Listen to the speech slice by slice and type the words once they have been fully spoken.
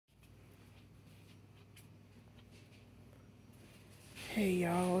Hey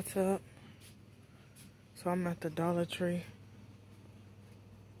y'all, what's up? So I'm at the Dollar Tree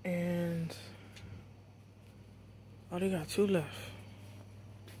and they got 2 left.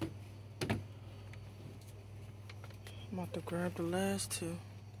 I'm about to grab the last 2.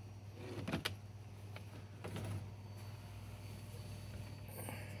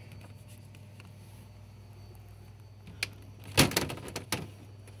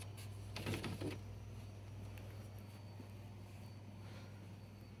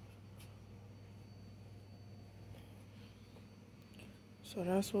 So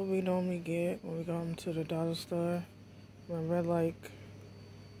that's what we normally get when we go into the dollar store. When we're like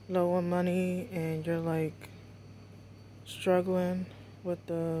low on money and you're like struggling with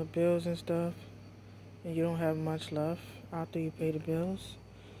the bills and stuff and you don't have much left after you pay the bills.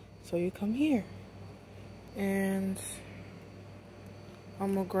 So you come here and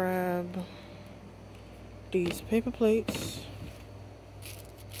I'm gonna grab these paper plates.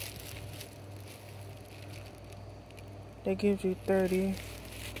 They give you 30.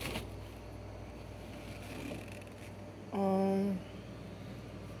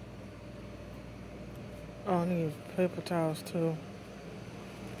 I need paper towels too.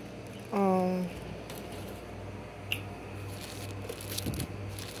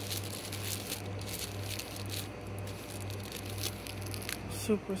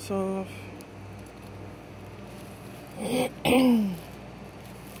 Super soft. Trying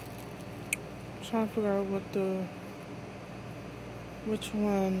to figure out which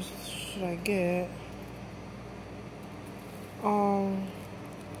ones should I get.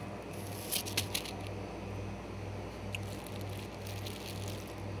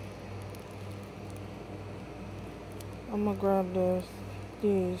 I'm gonna grab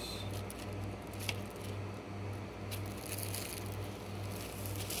these.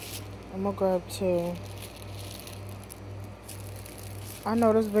 I'm gonna grab 2. I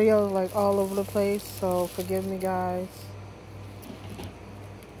know this video is like all over the place, so forgive me guys.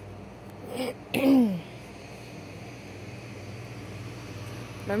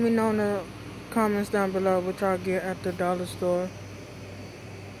 Let me know in the comments down below what y'all get at the dollar store.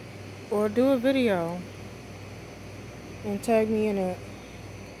 Or do a video and tag me in it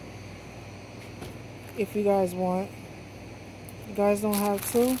if you guys want. You guys don't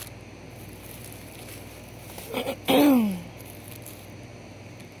have to.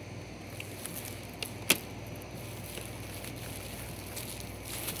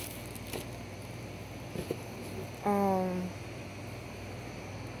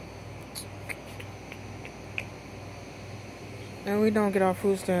 And we don't get our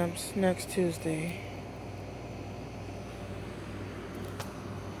food stamps next Tuesday.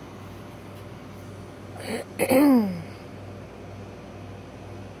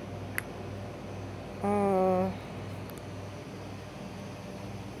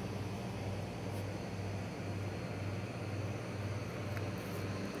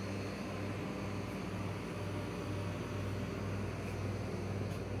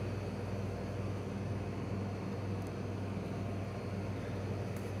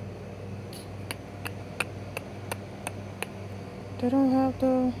 They don't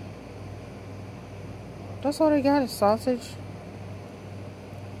have that's all they got is sausage.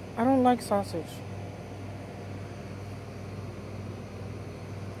 I don't like sausage.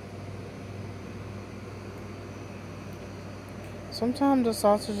 Sometimes the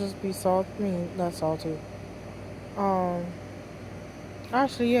sausages be not salty.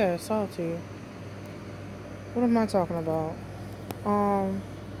 Actually, yeah, salty. What am I talking about?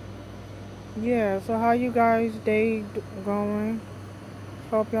 Yeah, so how you guys' day going?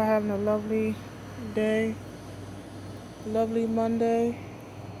 Hope y'all having a lovely day. Lovely Monday.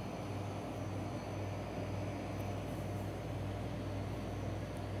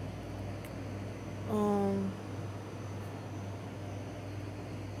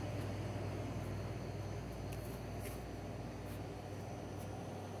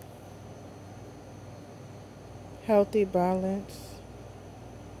 Healthy balance.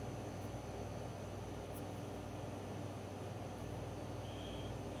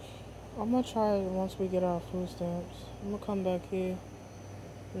 I'm gonna try it once we get our food stamps. I'm gonna come back here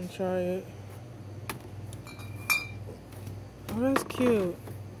and try it. Oh, that's cute.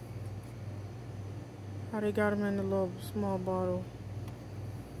 How they got them in the little small bottle.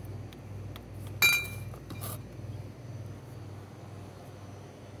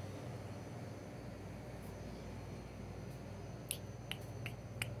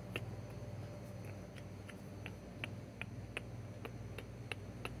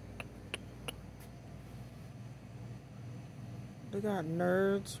 They got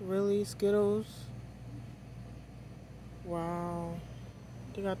Nerds, really? Skittles? Wow.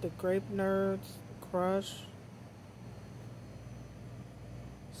 They got the Grape Nerds, Crush,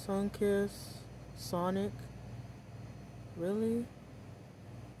 Sunkiss, Sonic. Really?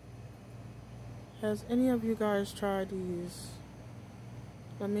 Has any of you guys tried these?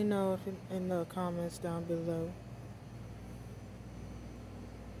 Let me know if in the comments down below.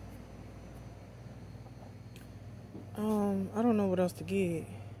 I don't know what else to get.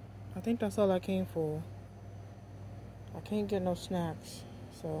 I think that's all I came for. I can't get no snacks,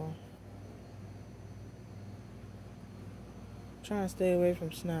 so I'm trying to stay away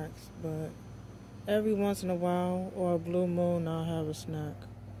from snacks, but every once in a while or a blue moon I'll have a snack.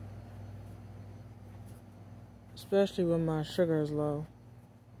 Especially when my sugar is low.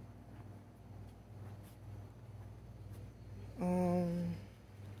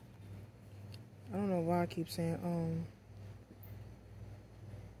 I don't know why I keep saying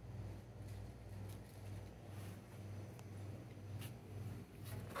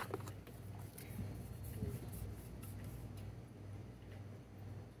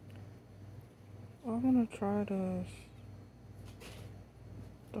I wanna try this.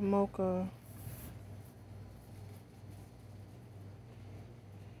 The mocha.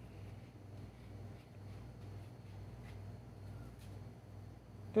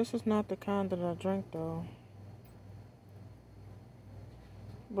 This is not the kind that I drink though.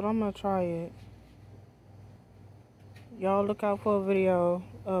 But I'm gonna try it. Y'all look out for a video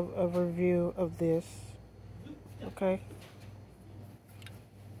of a review of this. Okay?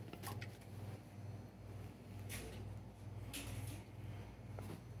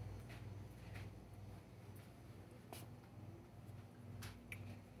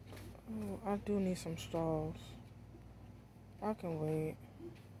 Oh, I do need some straws. I can wait.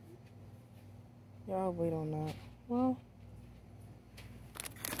 Y'all wait on that. Well,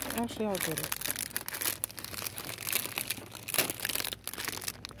 actually I'll get it.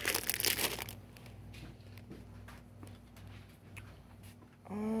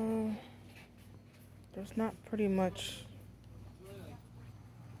 There's not pretty much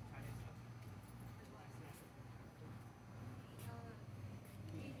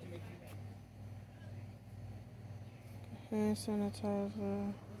hand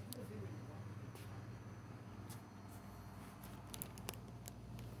sanitizer.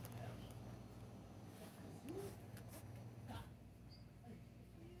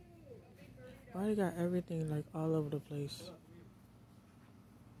 Why they got everything like all over the place?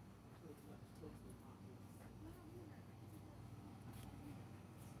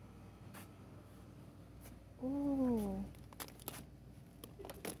 Ooh.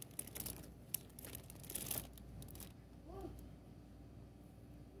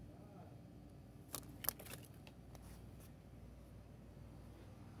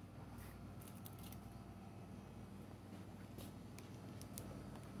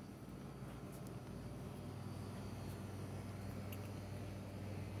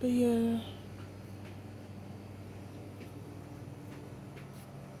 But yeah.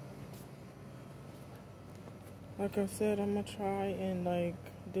 Like I said, I'm gonna try and like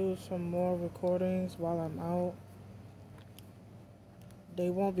do some more recordings while I'm out.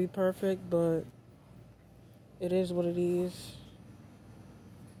 They won't be perfect, but it is what it is.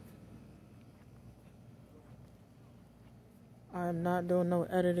 I'm not doing no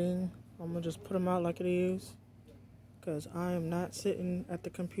editing. I'm gonna just put them out like it is. Because I am not sitting at the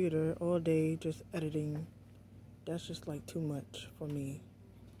computer all day just editing. That's just like too much for me.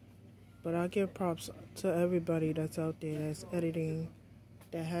 But I give props to everybody that's out there that's editing,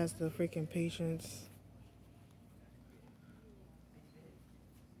 that has the freaking patience.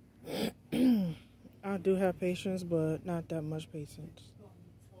 I do have patience, but not that much patience.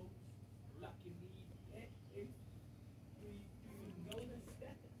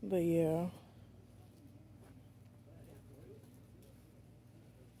 But yeah.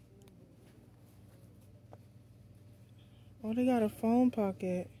 Oh, they got a phone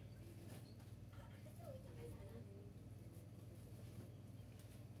pocket.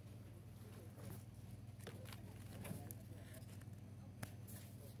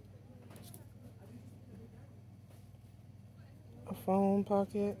 A phone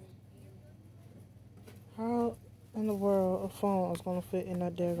pocket. How in the world a phone is gonna fit in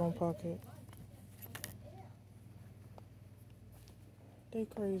that daggone pocket? They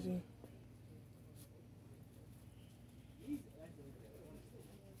crazy.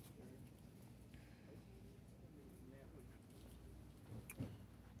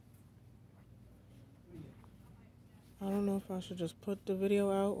 I don't know if I should just put the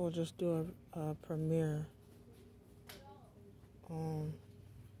video out or just do a premiere.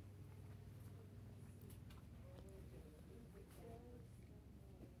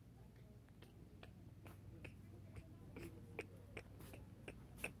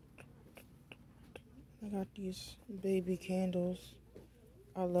 I got these baby candles.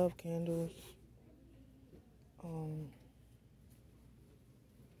 I love candles. I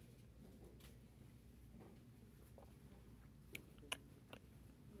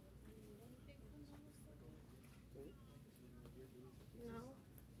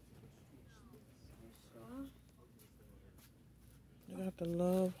got the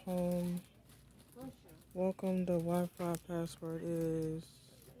love home. Welcome. The Wi-Fi password is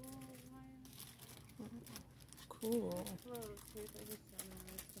cool.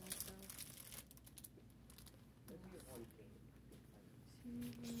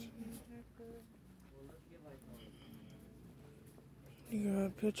 You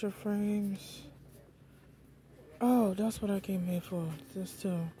got picture frames. Oh, that's what I came here for. This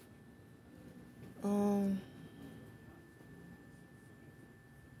too.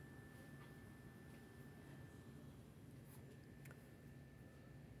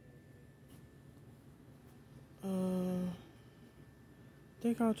 I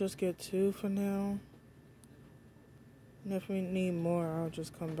think I'll just get 2 for now. And if we need more, I'll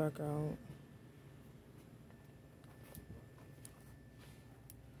just come back out.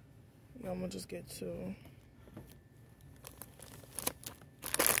 Yeah, I'm gonna just get 2.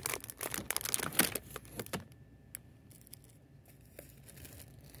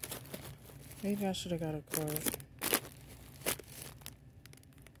 Maybe I should have got a quart.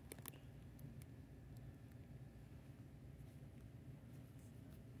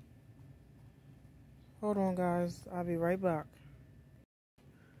 Hold on, guys. I'll be right back.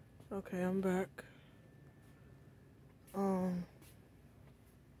 Okay, I'm back. Then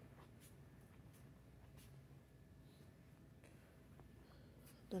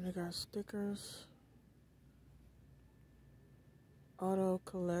I got stickers. Auto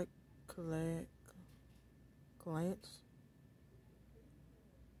glance.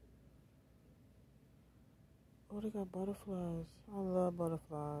 Oh, they got butterflies. I love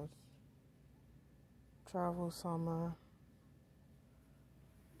butterflies. Travel summer.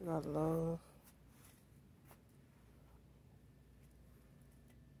 They got love.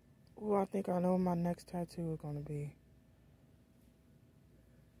 Oh, I think I know what my next tattoo is gonna be.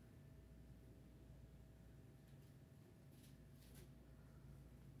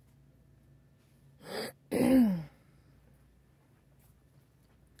 And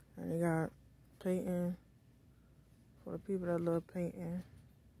they got painting for the people that love painting.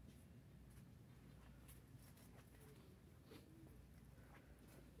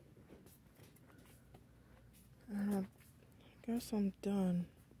 And I guess I'm done.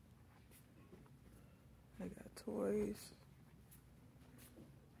 They got toys.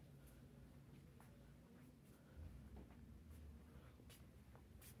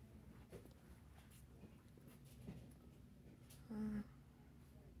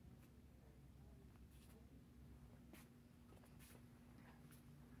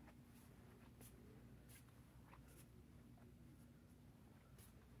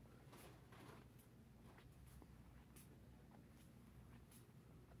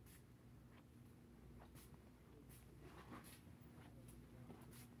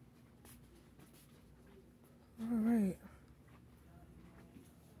 Alright.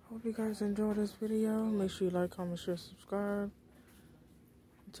 Hope you guys enjoyed this video. Make sure you like, comment, share, subscribe.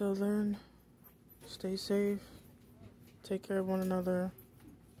 Until then, stay safe. Take care of one another.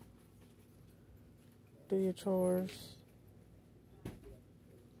 Do your chores.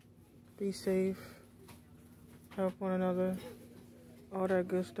 Be safe. Help one another. All that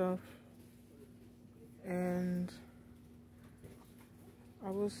good stuff. And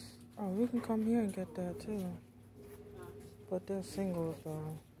we can come here and get that too. But they're singles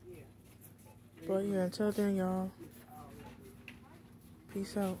though. But yeah, until then, y'all.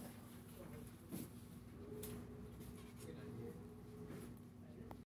 Peace out.